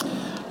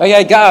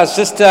Okay, guys,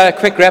 just a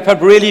quick wrap-up.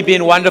 Really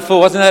been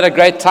wonderful. Wasn't that a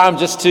great time?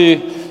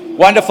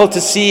 Wonderful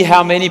to see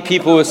how many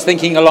people was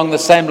thinking along the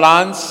same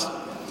lines.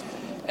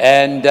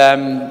 And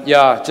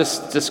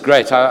just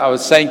great. I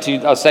was saying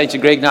to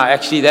Greg now,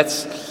 actually,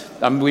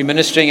 we're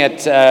ministering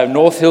at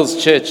North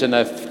Hills Church in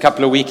a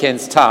couple of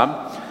weekends' time.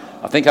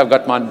 I think I've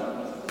got my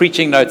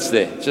preaching notes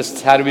there.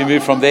 Just how do we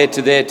move from there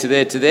to there to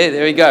there to there?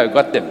 There we go,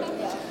 got them.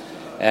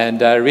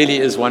 And really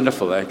is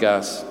wonderful,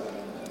 guys.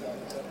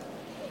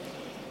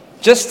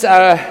 Just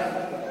want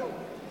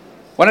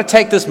to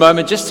take this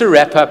moment just to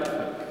wrap up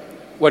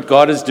what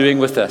God is doing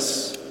with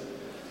us.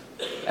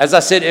 As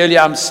I said earlier,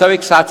 I'm so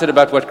excited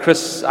about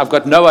I've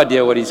got no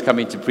idea what he's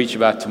coming to preach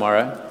about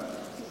tomorrow.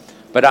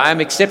 But I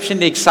am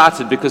exceptionally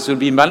excited because it will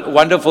be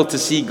wonderful to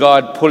see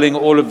God pulling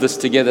all of this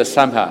together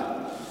somehow.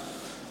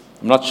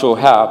 I'm not sure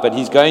how, but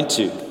he's going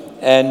to.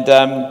 And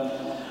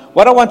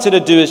what I wanted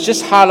to do is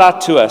just highlight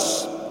to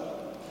us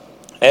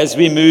as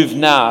we move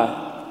now.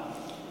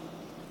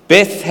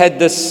 Beth had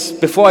this,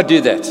 before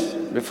Beth's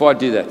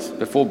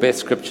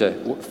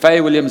scripture, Faye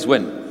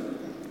Williams-Wynn,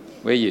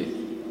 where are you?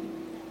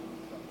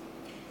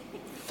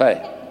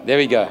 Faye, there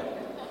we go.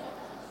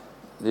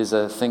 There's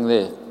a thing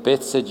there.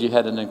 Beth said you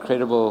had an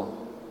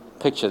incredible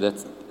picture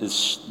that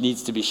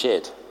needs to be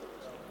shared.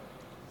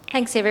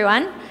 Thanks,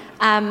 everyone.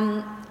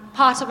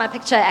 Part of my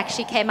picture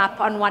actually came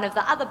up on one of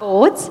the other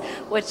boards,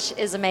 which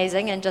is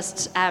amazing and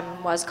just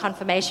was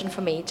confirmation for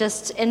me.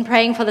 Just in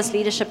praying for this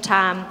leadership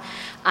time,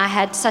 I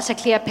had such a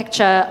clear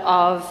picture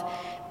of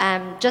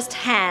just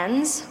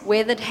hands,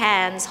 weathered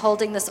hands,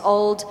 holding this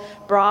old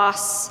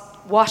brass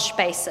wash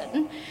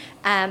basin.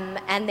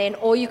 And then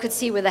all you could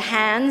see were the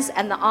hands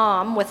and the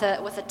arm with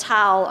a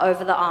towel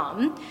over the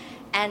arm.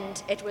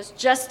 And it was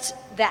just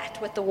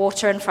that with the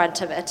water in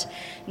front of it.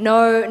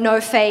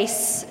 No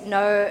face,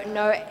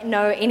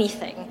 no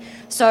anything.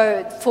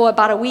 So for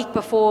about a week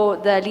before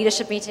the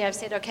leadership meeting, I've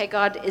said, okay,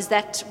 God, is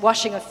that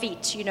washing of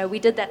feet? We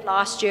did that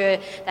last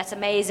year. That's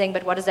amazing,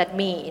 but what does that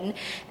mean?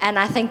 And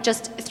I think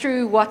just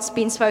through what's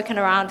been spoken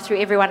around through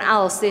everyone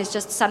else, there's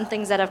just some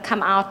things that have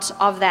come out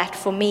of that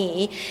for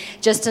me,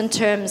 just in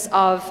terms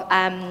of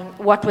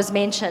what was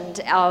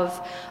mentioned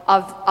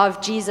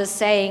of Jesus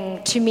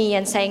saying to me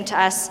and saying to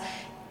us,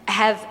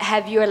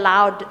 have you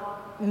allowed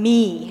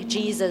me,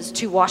 Jesus,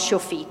 to wash your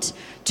feet,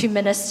 to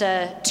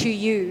minister to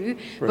you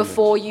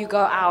before you go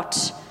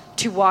out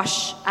to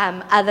wash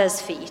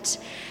others' feet?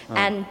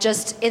 And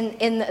just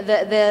in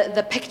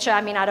the picture,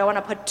 I don't want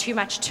to put too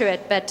much to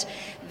it, but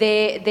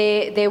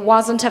there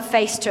wasn't a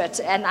face to it.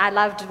 And I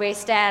loved where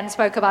Stan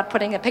spoke about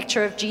putting a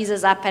picture of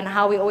Jesus up and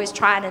how we always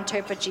try and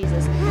interpret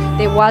Jesus.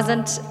 There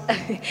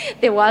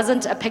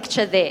wasn't a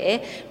picture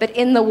there, but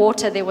in the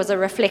water there was a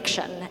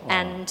reflection.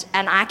 And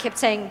I kept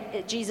saying,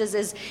 Jesus,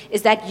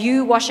 is that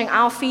you washing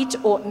our feet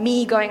or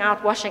me going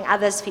out washing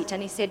others' feet?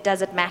 And he said,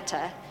 does it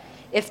matter?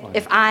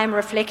 If I'm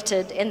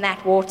reflected in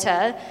that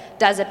water,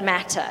 does it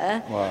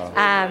matter?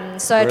 Wow.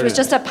 So it was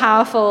just a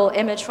powerful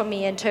image for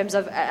me in terms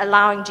of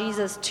allowing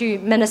Jesus to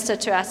minister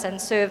to us and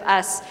serve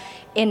us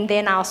in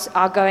then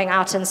our going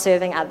out and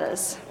serving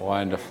others.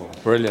 Wonderful.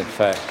 Brilliant,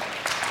 Faye.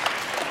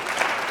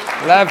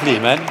 Lovely,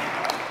 man.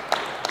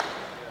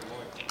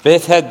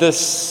 Beth had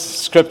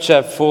this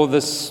scripture for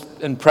this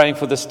in praying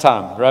for this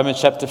time. Romans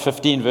chapter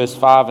 15, verse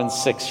 5 and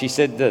 6. She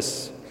said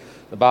this.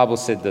 The Bible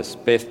said this.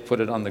 Beth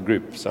put it on the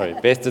group. Sorry,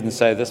 Beth didn't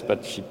say this,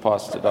 but she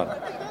passed it on.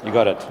 You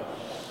got it.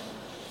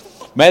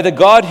 May the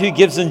God who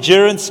gives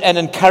endurance and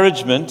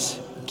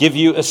encouragement give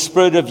you a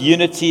spirit of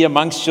unity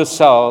amongst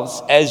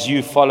yourselves as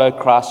you follow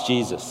Christ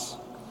Jesus,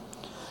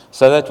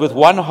 so that with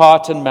one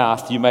heart and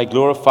mouth you may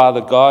glorify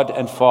the God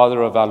and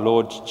Father of our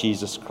Lord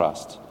Jesus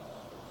Christ.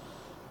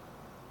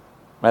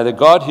 May the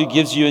God who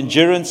gives you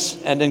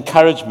endurance and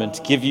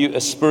encouragement give you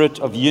a spirit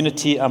of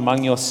unity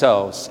among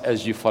yourselves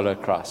as you follow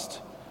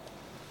Christ.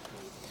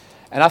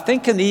 And I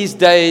think in these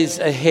days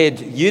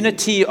ahead,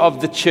 unity of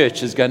the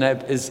church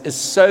is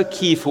so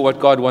key for what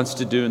God wants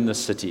to do in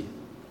this city.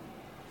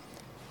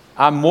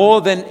 I'm more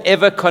than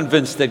ever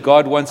convinced that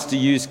God wants to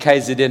use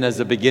KZN as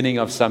the beginning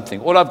of something.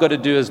 All I've got to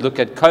do is look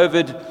at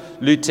COVID,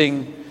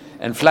 looting,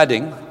 and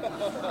flooding,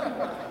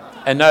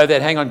 and know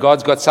that, hang on,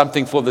 God's got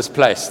something for this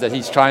place that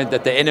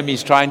the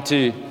enemy's trying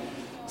to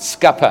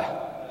scupper.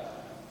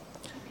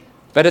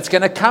 But it's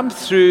going to come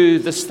through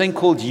this thing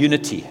called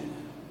unity.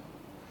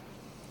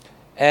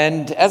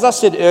 And as I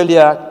said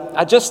earlier,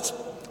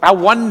 our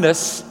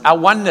oneness,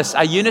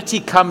 our unity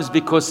comes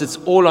because it's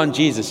all on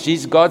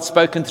Jesus. God's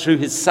spoken through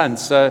his Son.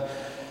 So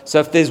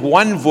if there's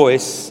one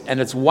voice and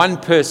it's one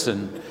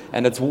person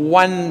and it's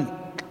one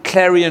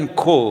clarion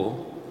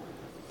call,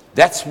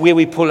 that's where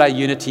we pull our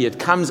unity. It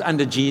comes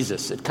under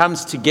Jesus. It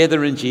comes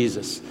together in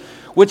Jesus,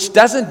 which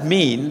doesn't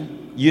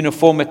mean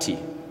uniformity.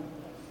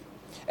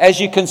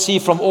 As you can see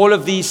from all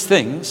of these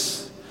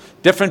things,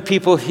 different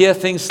people hear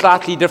things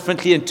slightly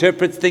differently,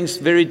 interpret things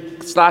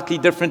very slightly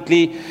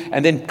differently,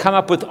 and then come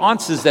up with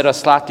answers that are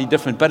slightly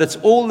different. But it's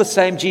all the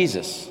same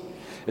Jesus.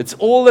 It's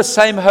all the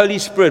same Holy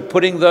Spirit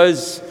putting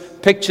those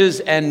pictures,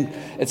 and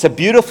it's a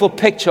beautiful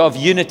picture of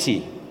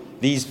unity.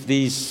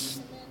 These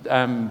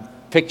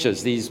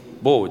pictures, these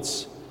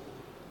boards.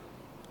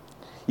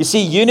 You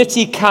see,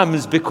 unity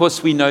comes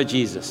because we know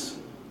Jesus.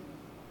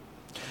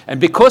 And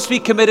because we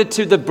committed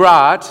to the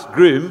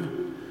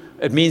bridegroom,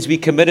 it means we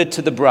committed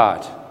to the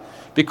bride.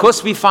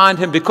 Because we find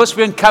him, because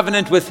we're in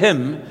covenant with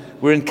him,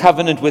 we're in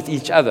covenant with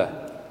each other.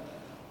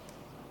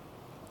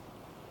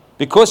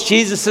 Because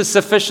Jesus is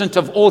sufficient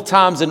of all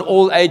times and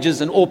all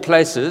ages and all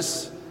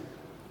places,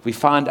 we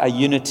find our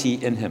unity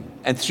in him.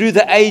 And through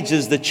the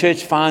ages, the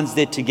church finds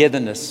their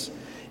togetherness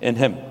in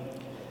him.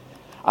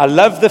 I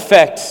love the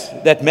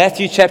fact that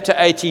Matthew chapter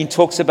 18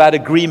 talks about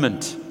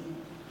agreement.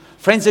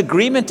 Friends,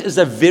 agreement is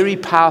a very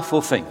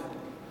powerful thing.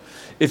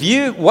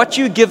 What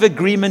you give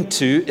agreement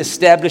to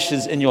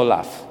establishes in your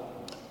life.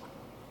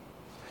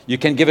 You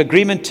can give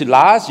agreement to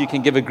lies, you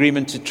can give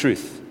agreement to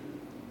truth.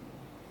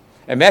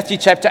 And Matthew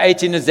chapter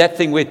 18 is that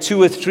thing where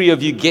 2 or 3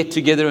 of you get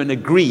together and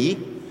agree,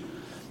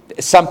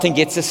 something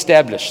gets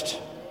established.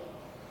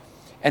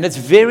 And it's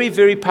very,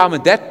 very powerful.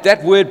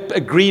 That word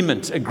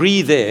agreement,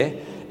 agree there,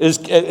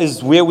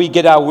 is where we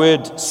get our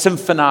word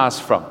symphonize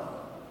from.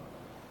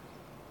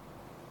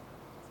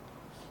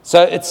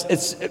 So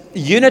it's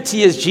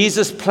unity is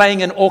Jesus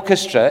playing an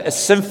orchestra, a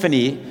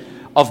symphony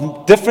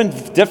of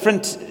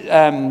different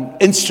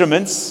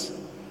instruments,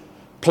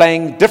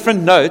 playing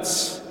different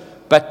notes,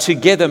 but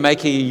together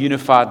making a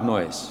unified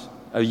noise,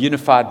 a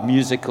unified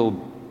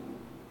musical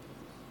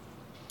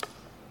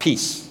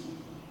piece.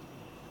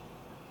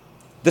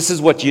 This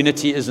is what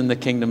unity is in the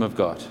kingdom of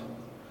God.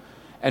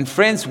 And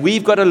friends,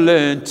 we've got to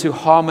learn to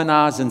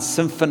harmonize and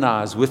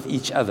symphonize with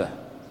each other.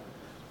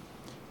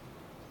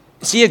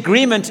 See,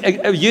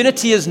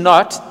 unity is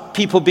not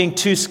people being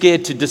too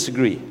scared to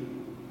disagree.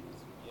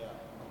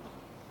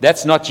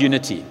 That's not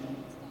unity.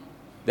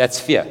 That's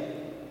fear.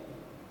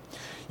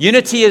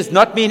 Unity does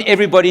not mean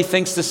everybody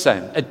thinks the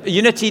same.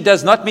 Unity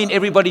does not mean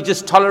everybody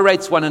just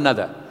tolerates one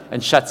another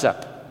and shuts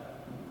up.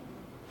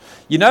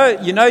 You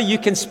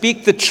can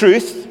speak the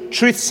truth.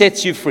 Truth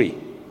sets you free.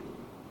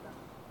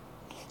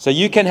 So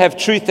you can have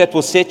truth that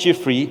will set you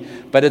free,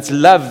 but it's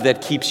love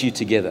that keeps you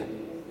together.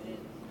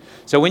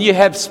 So when you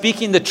have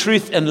speaking the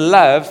truth in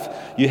love,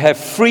 you have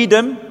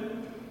freedom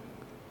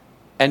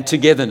and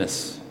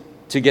togetherness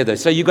together.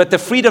 So you've got the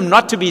freedom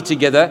not to be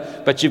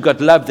together, but you've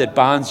got love that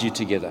binds you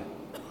together.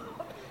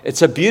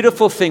 It's a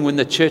beautiful thing when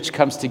the church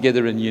comes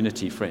together in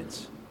unity,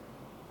 friends.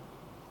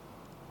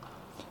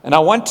 And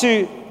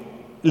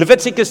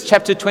Leviticus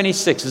chapter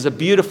 26 is a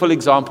beautiful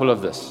example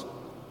of this.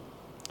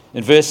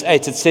 In verse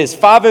 8 it says,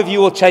 5 of you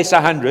will chase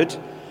 100,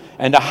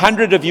 and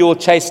 100 of you will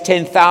chase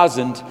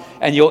 10,000,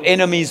 and your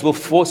enemies will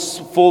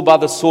fall by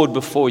the sword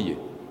before you.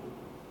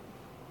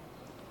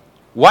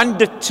 1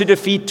 to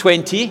defeat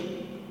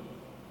 20.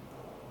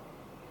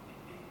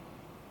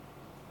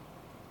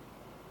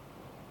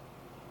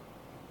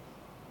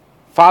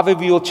 5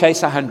 of you will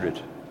chase 100.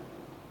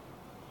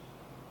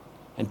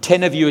 And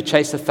 10 of you will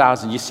chase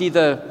 1,000. You see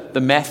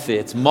the math there,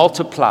 it's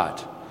multiplied.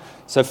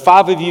 So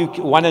 5 of you,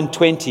 1 in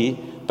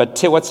 20, but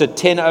what's it,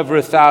 10 over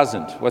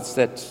 1,000? What's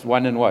that,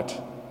 1 in what?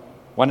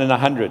 1 in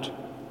 100.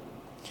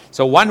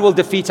 So 1 will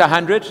defeat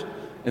 100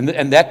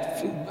 in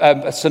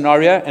that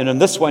scenario, and in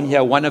this one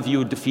here, 1 of you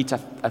will defeat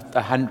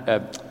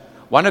 100.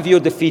 1 of you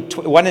will defeat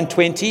 1 in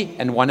 20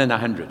 and 1 in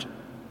 100.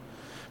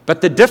 But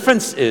the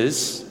difference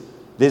is,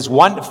 there's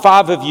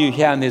 5 of you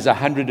here and there's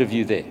 100 of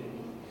you there.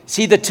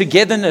 See, the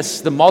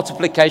togetherness, the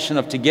multiplication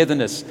of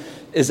togetherness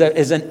is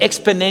an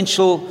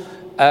exponential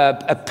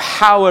a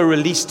power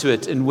released to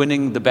it in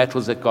winning the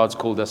battles that God's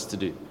called us to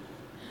do.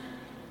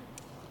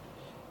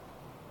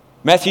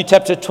 Matthew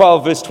chapter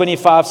 12, verse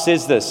 25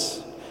 says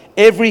this.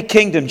 Every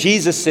kingdom,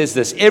 Jesus says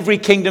this, every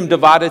kingdom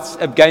divided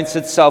against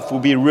itself will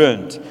be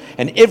ruined,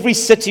 and every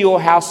city or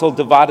household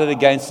divided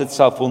against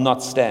itself will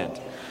not stand.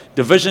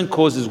 Division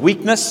causes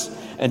weakness,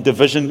 and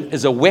division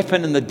is a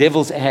weapon in the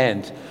devil's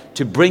hand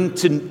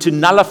to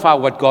nullify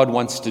what God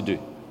wants to do.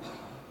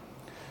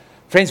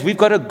 Friends, we've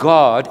got to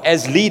guard,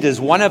 as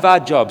leaders, one of our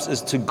jobs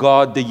is to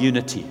guard the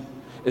unity,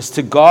 is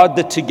to guard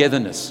the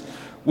togetherness,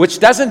 which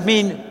doesn't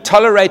mean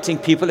tolerating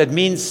people, it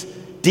means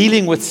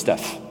dealing with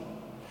stuff.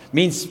 It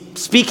means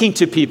speaking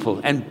to people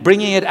and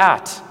bringing it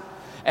out,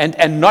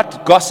 and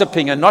not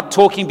gossiping and not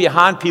talking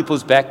behind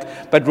people's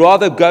back, but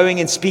rather going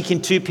and speaking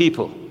to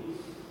people.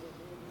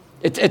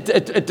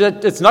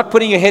 It's not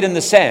putting your head in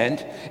the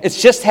sand,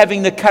 it's just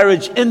having the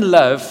courage in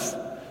love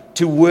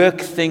to work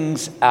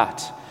things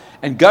out.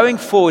 And going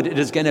forward, it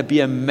is going to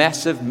be a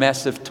massive,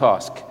 massive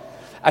task.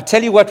 I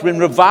tell you what, when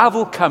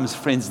revival comes,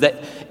 friends, that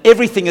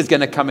everything is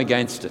going to come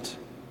against it.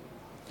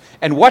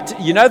 And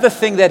the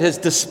thing that has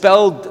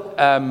dispelled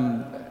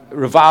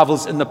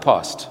revivals in the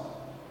past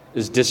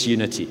is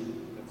disunity.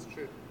 That's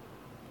true.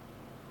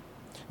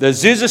 The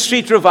Azusa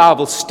Street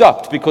revival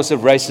stopped because of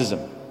racism.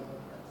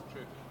 That's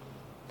true.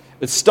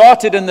 It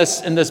started in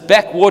this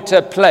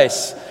backwater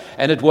place,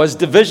 and it was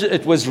division.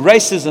 It was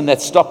racism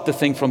that stopped the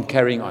thing from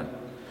carrying on.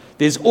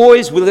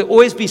 Will there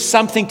always be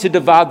something to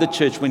divide the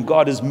church when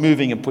God is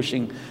moving and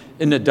pushing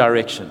in a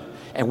direction.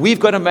 And we've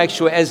got to make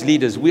sure as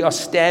leaders, we are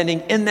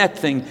standing in that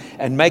thing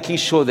and making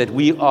sure that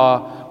we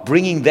are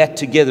bringing that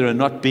together and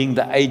not being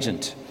the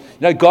agent.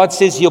 God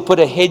says he'll put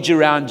a hedge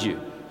around you.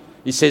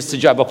 He says to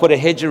Job, I'll put a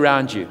hedge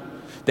around you.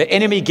 The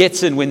enemy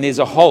gets in when there's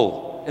a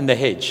hole in the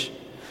hedge.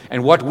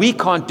 And what we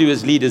can't do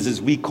as leaders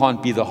is we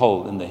can't be the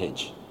hole in the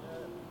hedge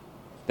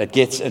that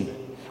gets in.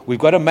 We've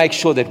got to make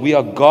sure that we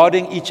are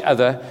guarding each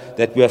other,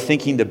 that we are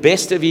thinking the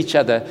best of each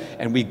other,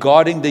 and we're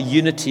guarding the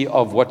unity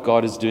of what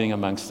God is doing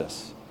amongst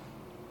us.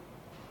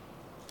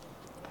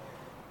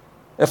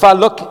 If I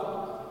look,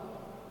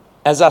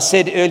 as I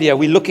said earlier,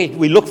 we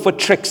look for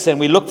tricks and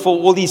we look for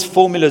all these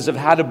formulas of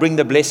how to bring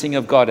the blessing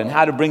of God and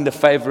how to bring the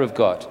favor of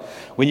God.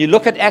 When you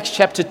look at Acts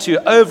chapter 2,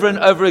 over and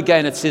over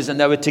again it says, and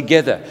they were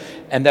together,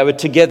 and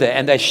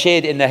they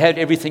shared, and they had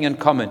everything in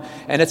common.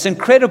 And it's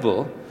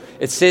incredible.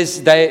 It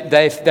says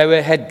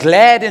they had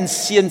glad and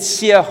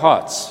sincere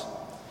hearts.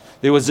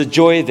 There was a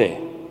joy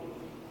there.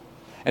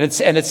 And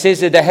it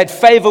says that they had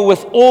favor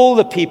with all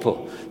the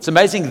people. It's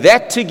amazing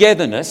that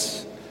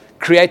togetherness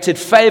created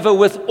favor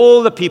with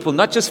all the people,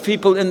 not just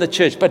people in the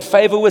church, but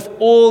favor with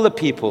all the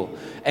people.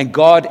 And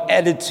God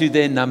added to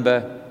their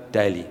number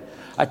daily.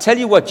 I tell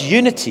you what,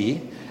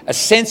 unity, a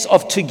sense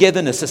of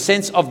togetherness, a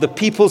sense of the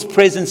people's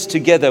presence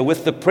together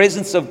with the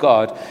presence of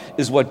God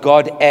is what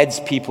God adds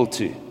people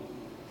to.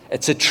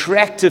 It's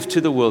attractive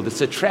to the world.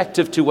 It's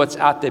attractive to what's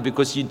out there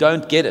because you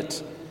don't get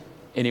it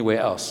anywhere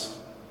else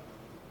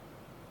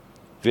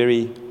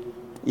very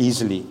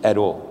easily at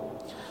all.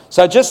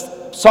 So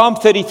just Psalm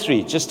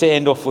 33, just to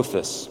end off with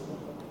this.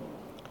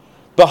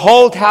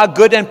 Behold how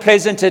good and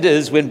pleasant it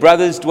is when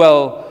brothers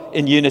dwell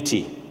in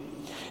unity.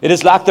 It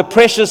is like the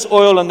precious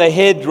oil on the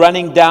head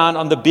running down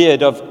on the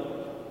beard of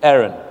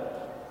Aaron,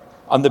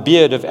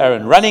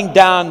 running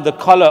down the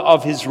collar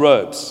of his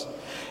robes.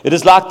 It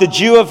is like the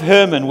dew of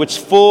Hermon, which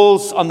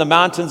falls on the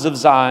mountains of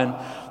Zion,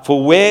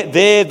 for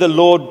there the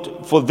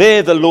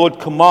Lord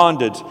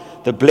commanded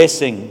the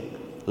blessing,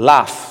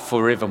 life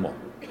forevermore.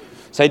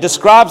 So he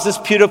describes this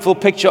beautiful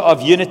picture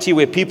of unity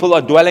where people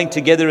are dwelling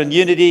together in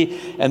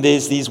unity, and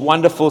there's this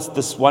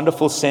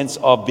wonderful sense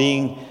of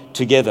being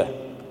together.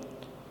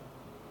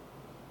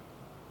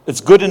 It's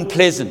good and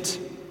pleasant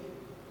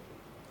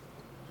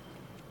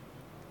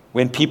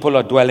when people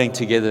are dwelling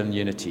together in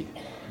unity.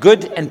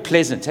 Good and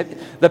pleasant.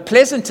 The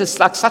pleasant is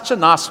like such a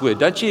nice word,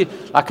 don't you?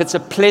 Like it's a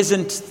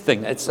pleasant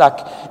thing. It's like,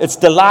 it's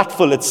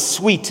delightful, it's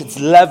sweet, it's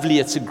lovely,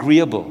 it's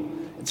agreeable.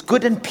 It's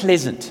good and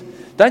pleasant.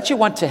 Don't you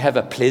want to have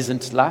a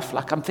pleasant life?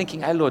 Like I'm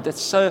thinking, hey Lord,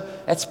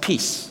 that's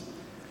peace.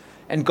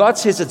 And God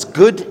says it's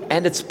good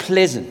and it's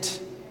pleasant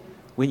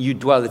when you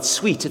dwell. It's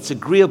sweet, it's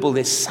agreeable.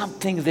 There's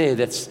something there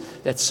that's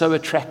so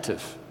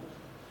attractive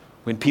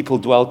when people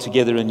dwell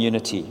together in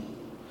unity.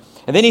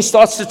 And then he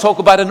starts to talk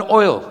about an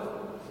oil.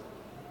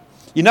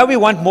 We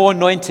want more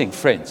anointing,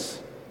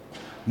 friends.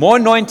 More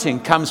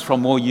anointing comes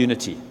from more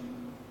unity.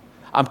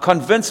 I'm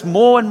convinced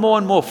more and more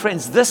and more,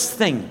 friends, this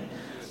thing,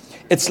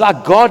 it's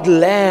like God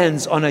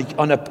lands on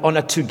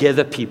a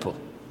together people.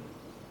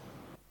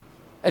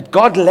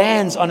 God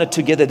lands on it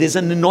together. There's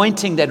an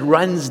anointing that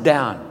runs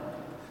down.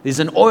 There's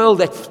an oil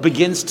that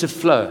begins to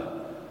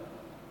flow.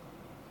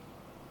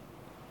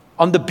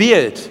 On the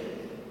beard,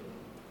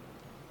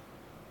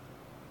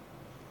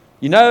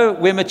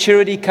 where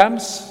maturity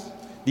comes?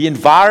 The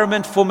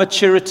environment for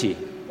maturity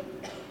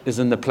is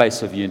in the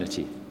place of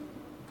unity.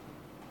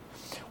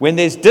 When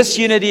there's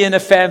disunity in a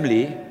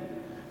family,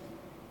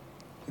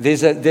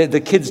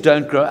 the kids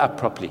don't grow up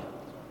properly.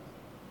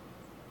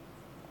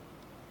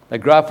 They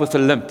grow up with a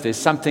limp. There's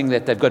something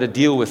that they've got to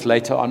deal with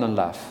later on in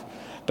life.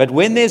 But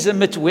when there's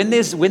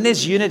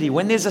unity,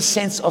 when there's a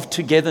sense of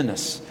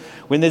togetherness,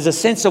 when there's a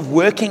sense of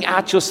working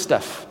out your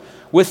stuff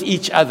with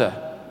each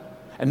other,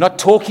 and not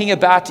talking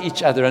about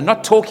each other, and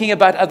not talking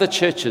about other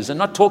churches, and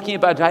not talking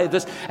about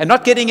this, and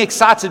not getting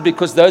excited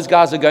because those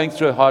guys are going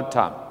through a hard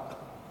time.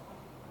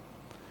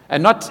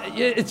 And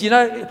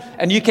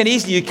and you can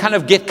easily, kind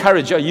of get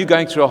courage. Oh, you're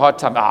going through a hard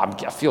time.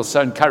 I feel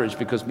so encouraged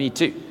because me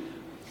too.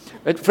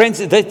 But friends,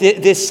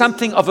 there's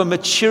something of a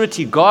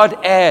maturity.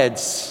 God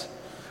adds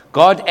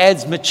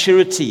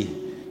maturity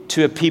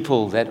to a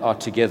people that are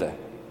together.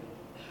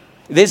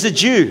 There's a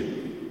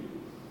dew,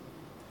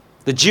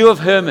 the dew of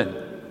Hermon.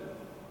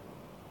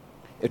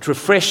 It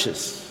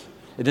refreshes,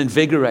 it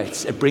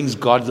invigorates, it brings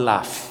God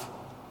life.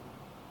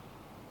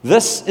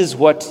 This is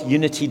what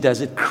unity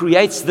does. It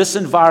creates this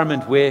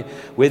environment where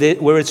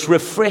it's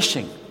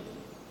refreshing,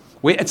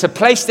 where it's a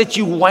place that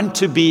you want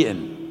to be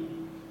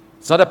in.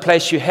 It's not a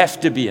place you have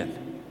to be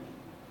in.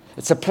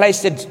 It's a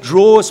place that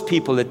draws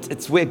people.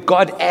 It's where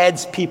God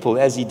adds people,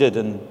 as he did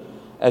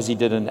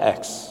in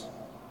Acts.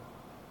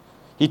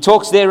 He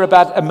talks there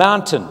about a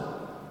mountain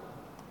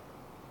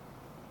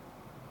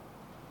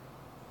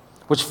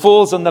which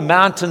falls on the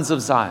mountains of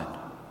Zion.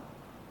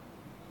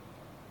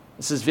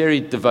 This is very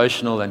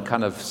devotional and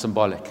kind of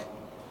symbolic.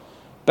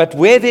 But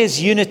where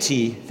there's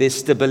unity, there's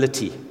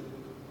stability.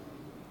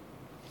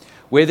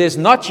 Where there's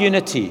not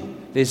unity,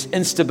 there's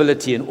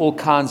instability and all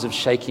kinds of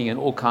shaking and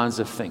all kinds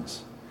of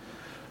things.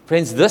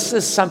 Friends, this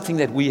is something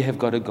that we have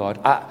got to guard.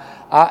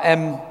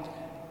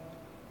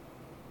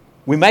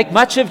 We make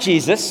much of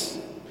Jesus,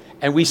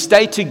 and we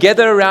stay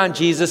together around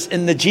Jesus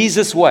in the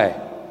Jesus way,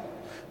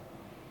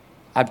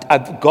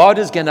 God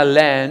is going to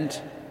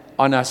land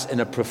on us in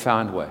a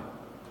profound way.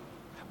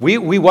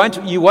 You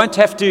won't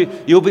have to,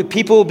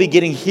 people will be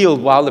getting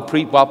healed while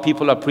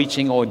people are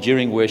preaching or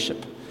during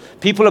worship.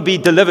 People will be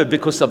delivered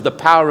because of the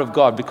power of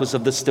God, because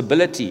of the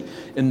stability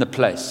in the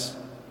place.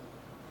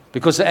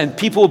 And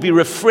people will be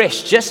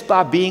refreshed just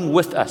by being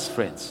with us,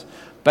 friends.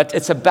 But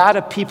it's about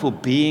a people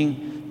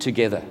being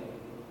together.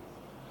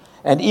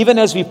 And even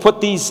as we put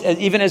these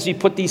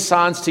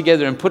signs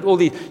together and put all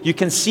these, you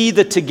can see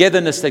the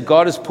togetherness that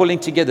God is pulling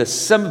together.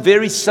 Some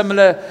very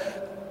similar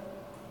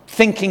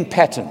thinking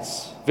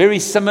patterns. Very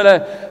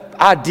similar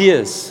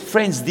ideas.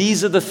 Friends,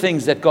 these are the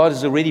things that God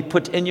has already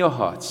put in your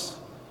hearts.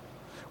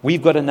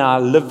 We've got to now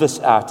live this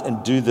out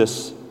and do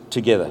this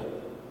together.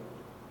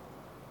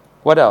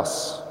 What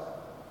else?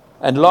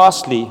 And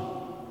lastly,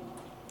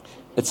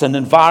 it's an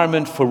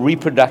environment for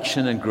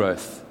reproduction and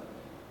growth.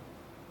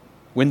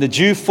 When the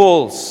dew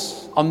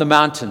falls on the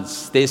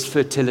mountains, there's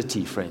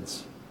fertility,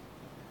 friends.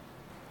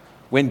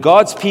 When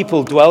God's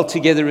people dwell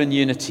together in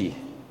unity,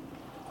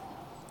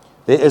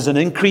 there is an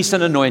increase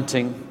in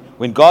anointing.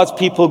 When God's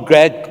people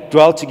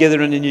dwell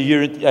together in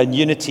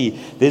unity,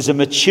 there's a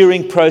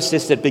maturing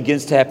process that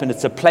begins to happen.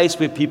 It's a place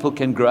where people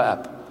can grow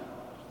up.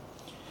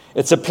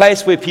 It's a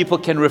place where people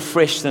can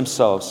refresh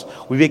themselves.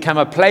 We become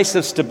a place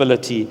of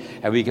stability,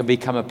 and we can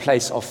become a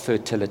place of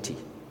fertility.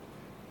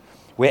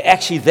 Where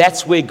actually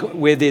that's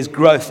where there's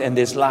growth and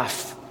there's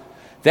life.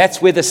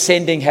 That's where the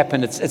sending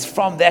happens. It's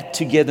from that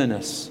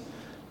togetherness.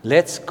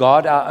 Let's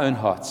guard our own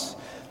hearts.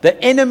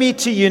 The enemy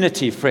to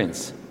unity,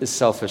 friends, is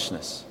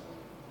selfishness.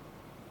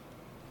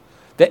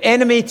 The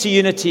enemy to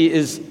unity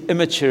is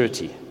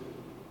immaturity.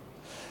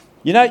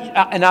 You know,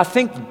 and I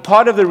think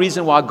part of the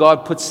reason why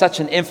God puts such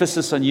an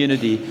emphasis on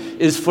unity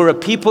is for a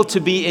people to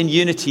be in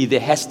unity, there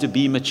has to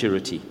be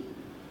maturity.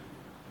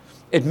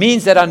 It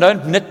means that I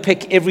don't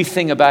nitpick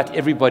everything about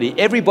everybody.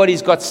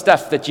 Everybody's got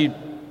stuff that you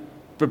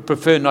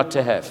prefer not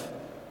to have.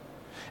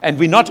 And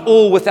we're not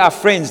all with our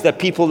friends that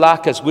people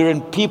like us. We're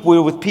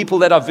with people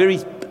that are very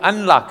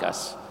unlike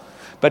us.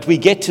 But we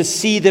get to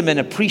see them and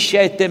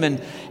appreciate them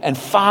and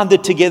find the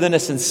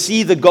togetherness and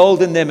see the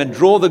gold in them and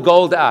draw the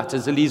gold out,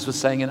 as Elise was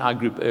saying in our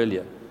group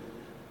earlier.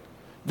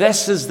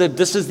 This is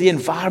the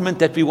environment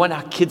that we want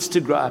our kids to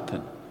grow up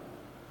in.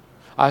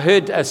 I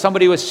heard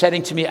somebody was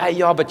chatting to me,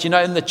 but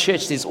in the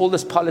church there's all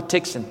this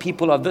politics and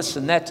people are this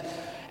and that.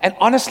 And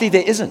honestly,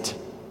 there isn't.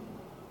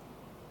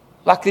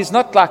 There's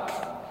not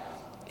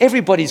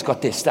everybody's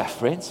got their stuff,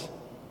 friends.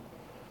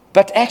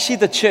 But actually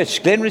the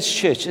church, Glenridge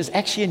Church, is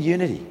actually in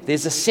unity.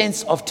 There's a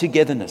sense of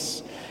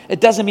togetherness.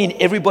 It doesn't mean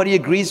everybody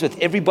agrees with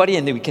everybody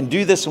and that we can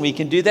do this and we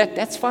can do that.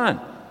 That's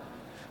fine.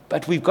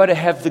 But we've got to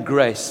have the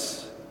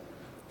grace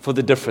for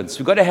the difference.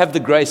 We've got to have the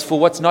grace for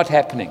what's not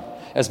happening,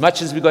 as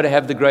much as we've got to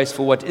have the grace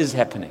for what is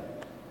happening.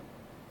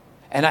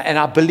 And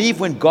I believe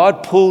when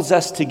God pulls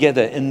us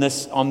together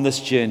on this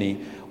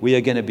journey,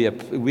 we're going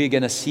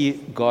to see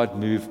God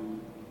move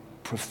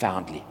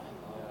profoundly.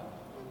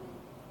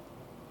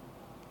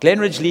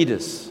 Glenridge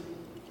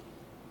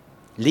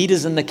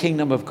leaders in the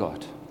kingdom of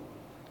God,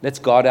 let's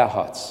guard our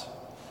hearts.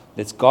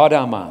 Let's guard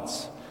our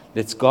minds.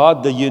 Let's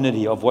guard the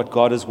unity of what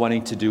God is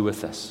wanting to do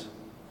with us.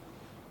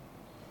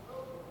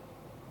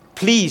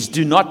 Please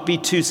do not be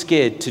too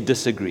scared to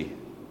disagree.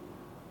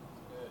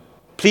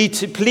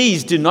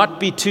 Please do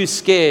not be too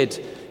scared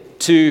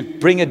to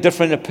bring a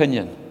different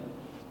opinion,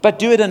 but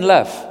do it in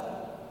love.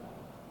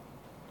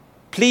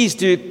 Please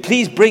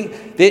bring,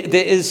 there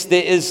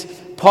is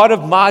part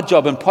of my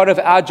job and part of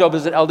our job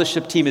as an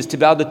eldership team is to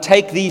be able to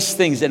take these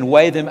things and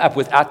weigh them up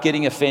without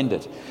getting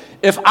offended.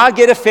 If I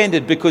get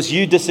offended because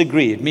you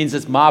disagree, it means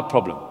it's my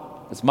problem.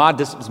 It's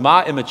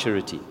my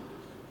immaturity.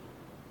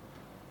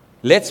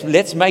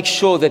 Let's make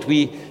sure that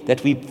we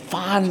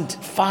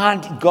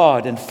find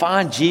God and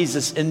find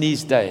Jesus in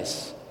these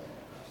days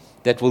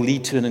that will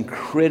lead to an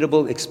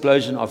incredible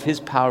explosion of His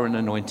power and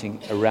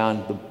anointing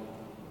around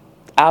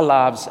our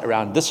lives,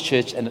 around this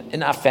church, and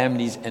in our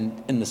families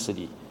and in the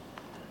city.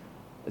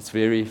 It's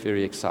very,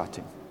 very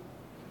exciting.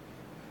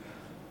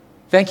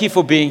 Thank you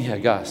for being here,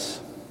 guys.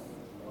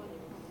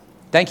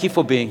 Thank you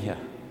for being here.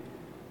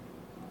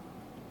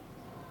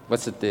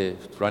 What's it there?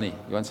 Ronnie,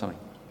 you want something?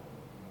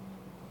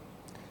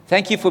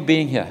 Thank you for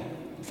being here.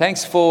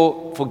 Thanks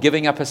for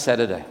giving up a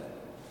Saturday.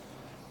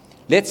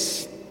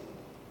 Let's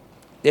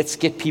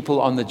get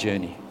people on the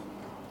journey.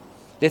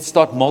 Let's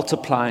start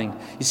multiplying.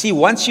 You see,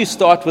 once you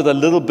start with a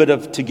little bit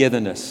of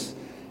togetherness,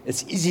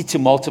 it's easy to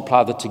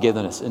multiply the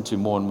togetherness into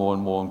more and more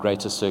and more and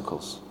greater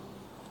circles.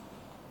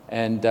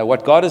 And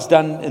what God has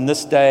done in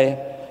this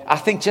day, I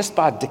think just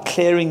by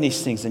declaring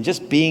these things and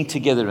just being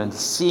together and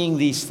seeing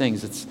these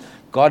things,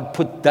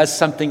 God does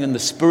something in the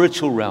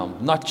spiritual realm,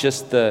 not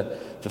just the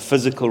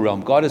physical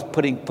realm. God is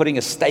putting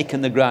a stake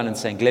in the ground and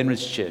saying,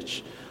 Glenridge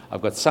Church,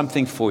 I've got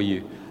something for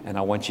you and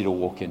I want you to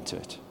walk into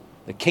it.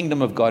 The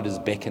kingdom of God is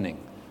beckoning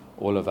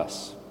all of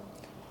us.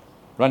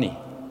 Ronnie.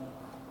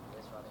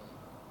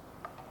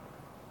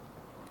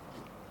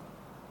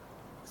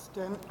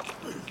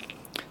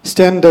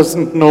 Stan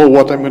doesn't know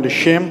what I'm going to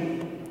share,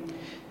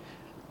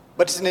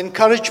 but it's an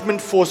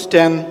encouragement for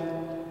Stan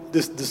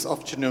this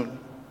afternoon.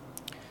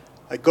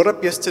 I got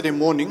up yesterday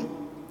morning,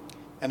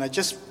 and I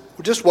just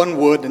one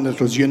word, and it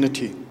was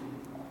unity.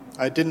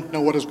 I didn't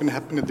know what was going to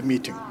happen at the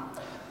meeting,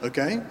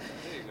 okay?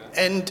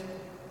 And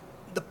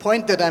the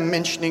point that I'm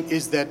mentioning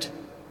is that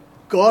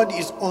God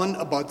is on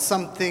about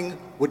something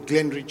with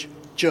Glenridge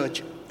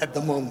Church at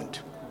the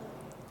moment.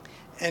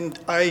 And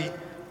I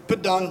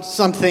put down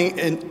something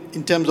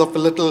in terms of a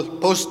little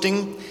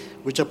posting,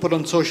 which I put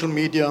on social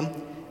media,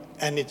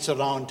 and it's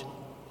around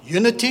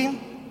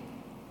unity,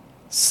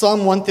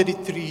 Psalm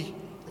 133,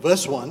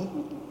 verse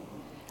 1,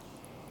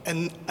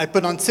 and I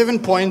put on 7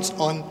 points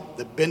on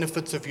the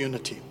benefits of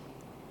unity.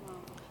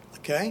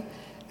 Okay?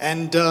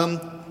 And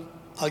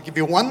I'll give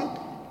you one.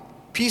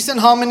 Peace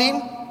and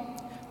harmony,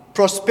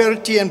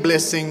 prosperity and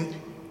blessing,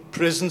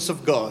 presence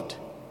of God,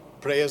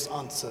 prayers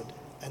answered,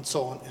 and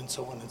so on, and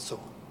so on, and so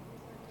on.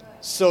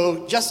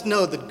 So just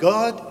know that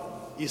God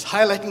is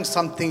highlighting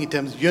something in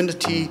terms of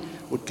unity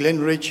with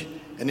Glenridge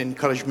and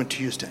encouragement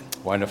to you, Stan.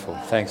 Wonderful.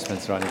 Thanks,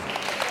 Ms. Ronnie.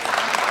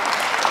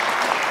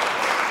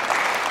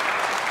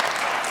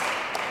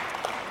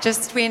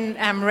 Just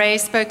when Ray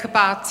spoke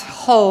about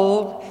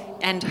whole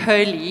and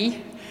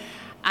holy,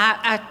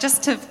 I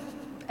just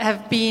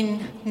have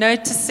been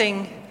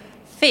noticing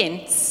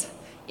fence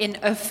in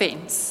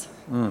offense.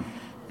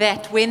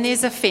 That when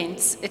there's a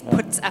fence, it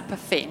puts up a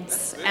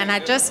fence. And I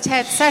just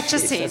had such a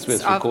sense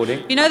of,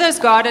 you know those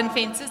garden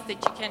fences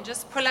that you can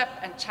just pull up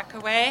and chuck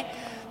away?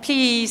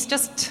 Please,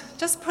 just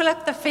pull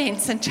up the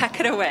fence and chuck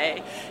it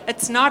away.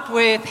 It's not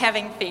worth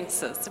having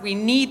fences. We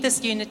need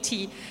this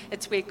unity.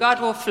 It's where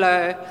God will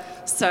flow.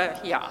 So,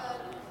 yeah.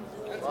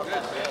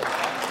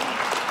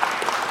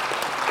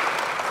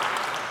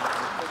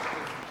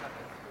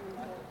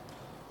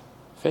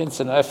 Fence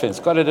and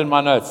offense. Got it in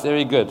my notes.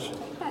 Very good.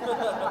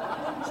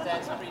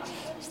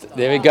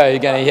 There we go. You're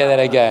going to hear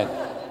that again.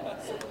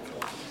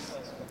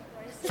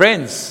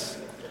 Friends,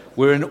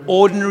 we're an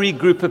ordinary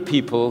group of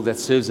people that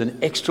serves an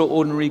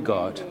extraordinary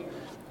God,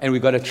 and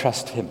we've got to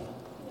trust Him.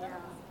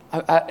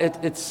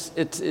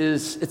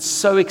 It's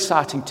so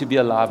exciting to be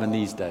alive in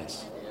these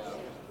days.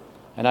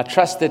 And I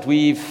trust that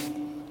we've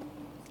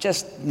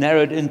just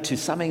narrowed into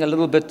something a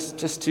little bit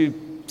just to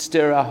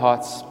stir our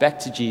hearts back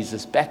to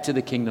Jesus, back to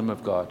the kingdom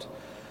of God,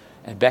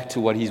 and back to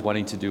what He's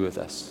wanting to do with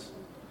us.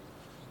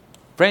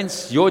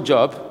 Friends, your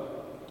job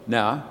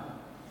now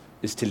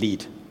is to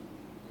lead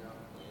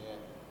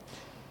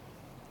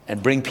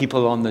and bring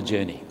people on the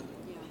journey.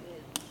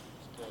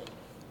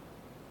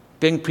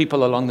 Bring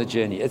people along the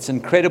journey. It's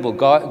incredible.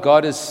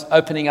 God is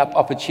opening up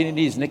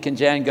opportunities. Nick and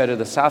Jan go to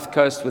the South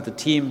Coast with the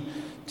team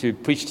to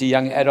preach to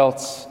young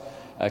adults.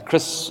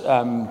 Chris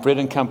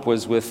Bredenkamp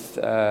was with,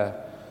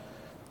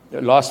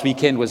 last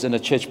weekend was in a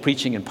church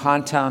preaching in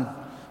Pinetown.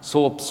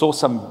 Saw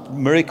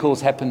some miracles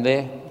happen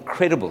there.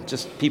 Incredible.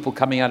 Just people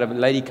a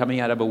lady coming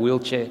out of a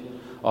wheelchair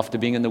after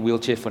being in the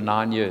wheelchair for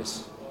 9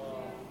 years.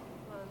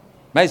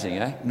 Amazing,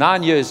 eh?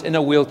 9 years in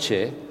a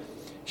wheelchair.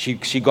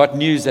 She got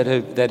news that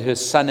her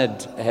son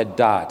had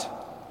died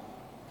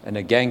in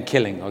a gang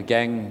killing or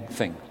gang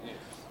thing.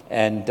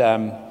 And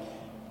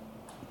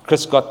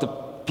Chris got the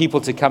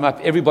people to come up.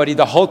 Everybody,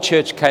 the whole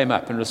church came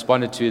up and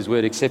responded to his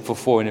word except for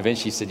 4, and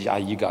eventually said,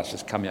 you guys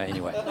just come here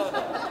anyway.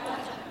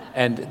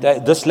 And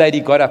this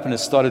lady got up and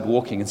has started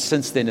walking, and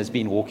since then has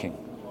been walking.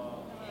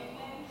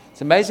 It's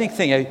an amazing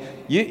thing.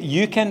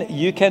 You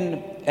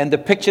can, and the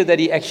picture that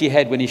he actually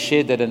had when he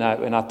shared that in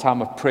our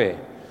time of prayer,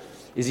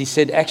 is he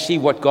said, actually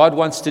what God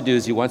wants to do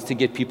is He wants to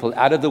get people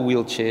out of the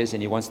wheelchairs,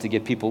 and He wants to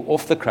get people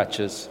off the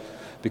crutches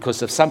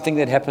because of something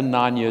that happened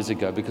 9 years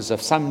ago, because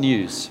of some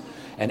news,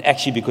 and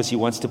actually because He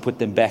wants to put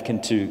them back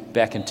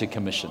into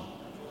commission.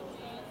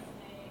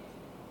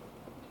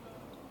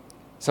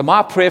 So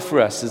my prayer for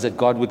us is that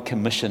God would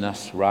commission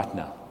us right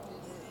now.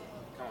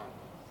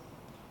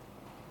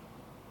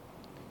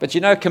 But you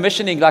know,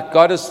 commissioning, like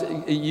God is,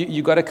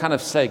 you got to kind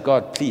of say,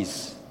 God,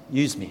 please,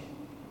 use me.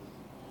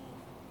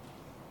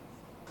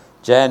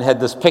 Jan had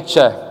this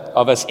picture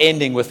of us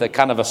ending with a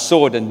kind of a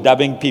sword and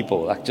dubbing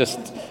people. Like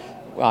just,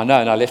 well, no,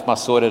 I left my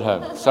sword at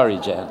home. Sorry,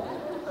 Jan.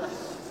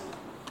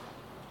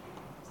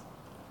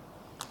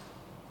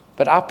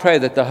 But I pray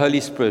that the Holy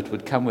Spirit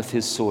would come with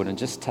His sword and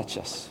just touch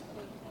us.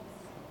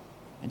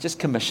 And just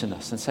commission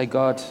us and say,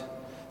 God,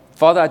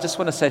 Father, I just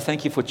want to say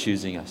thank you for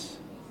choosing us.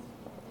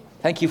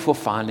 Thank you for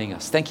finding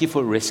us. Thank you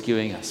for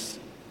rescuing us.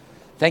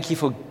 Thank you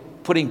for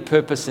putting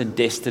purpose and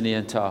destiny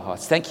into our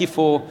hearts. Thank you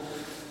for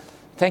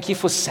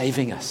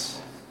saving us.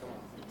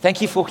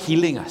 Thank you for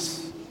healing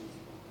us.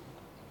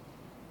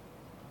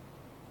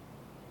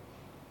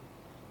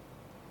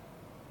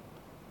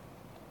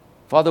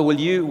 Father, will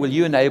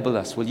you enable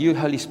us? Will you,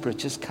 Holy Spirit,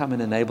 just come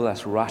and enable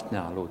us right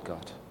now, Lord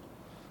God?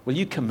 Will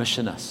you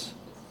commission us?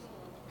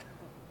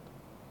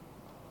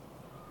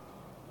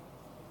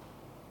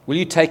 Will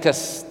you take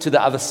us to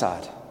the other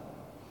side?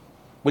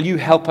 Will you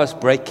help us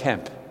break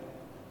camp?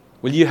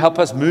 Will you help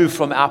us move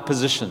from our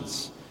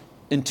positions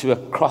into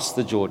across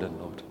the Jordan,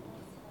 Lord?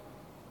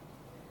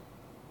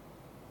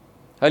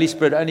 Holy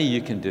Spirit, only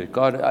you can do it.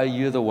 God,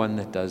 you're the one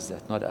that does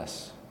that, not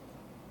us.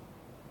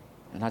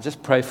 And I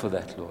just pray for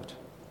that, Lord.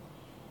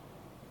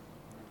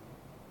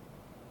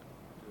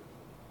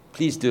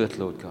 Please do it,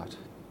 Lord God.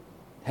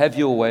 Have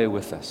your way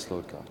with us,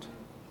 Lord God.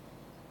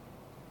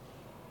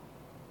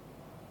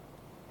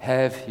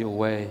 Have your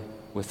way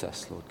with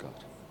us, Lord God.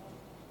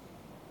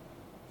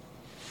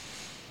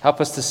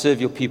 Help us to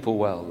serve your people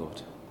well,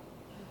 Lord.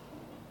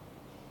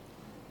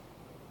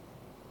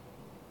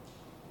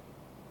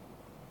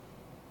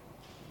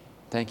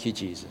 Thank you,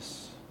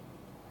 Jesus.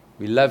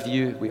 We love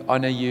you. We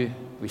honor you.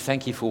 We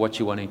thank you for what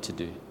you're wanting to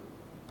do.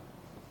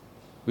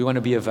 We want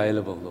to be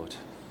available, Lord.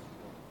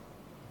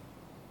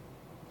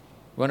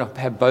 We want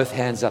to have both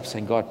hands up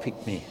saying, God,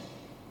 pick me.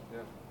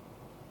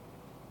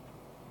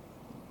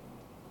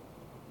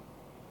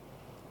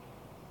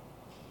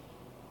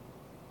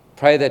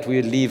 Pray that we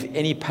would leave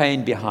any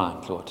pain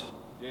behind, Lord,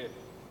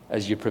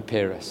 as you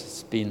prepare us.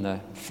 It's been the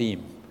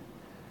theme,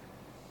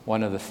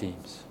 one of the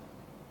themes.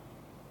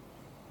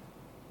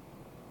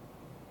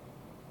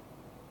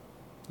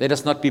 Let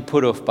us not be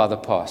put off by the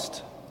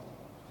past,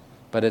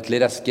 but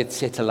let us get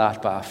settled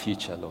out by our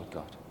future, Lord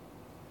God.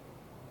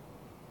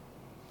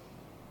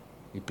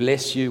 We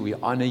bless you, we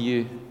honor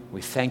you,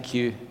 we thank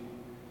you.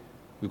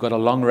 We've got a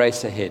long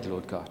race ahead,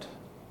 Lord God.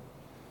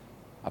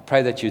 I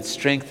pray that you'd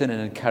strengthen and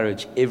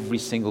encourage every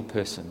single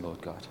person,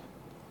 Lord God.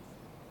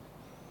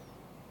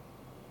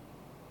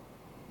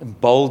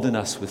 Embolden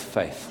us with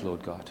faith,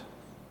 Lord God.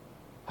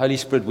 Holy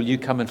Spirit, will you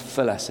come and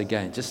fill us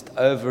again, just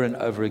over and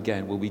over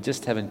again? Will we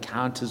just have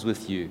encounters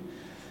with you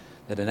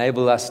that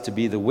enable us to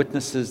be the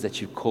witnesses that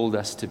you've called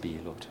us to be,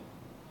 Lord?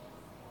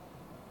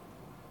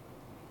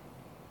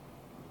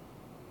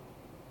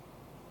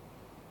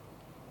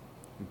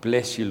 We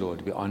bless you,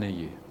 Lord. We honor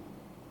you.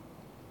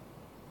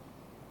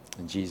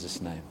 In Jesus'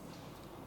 name.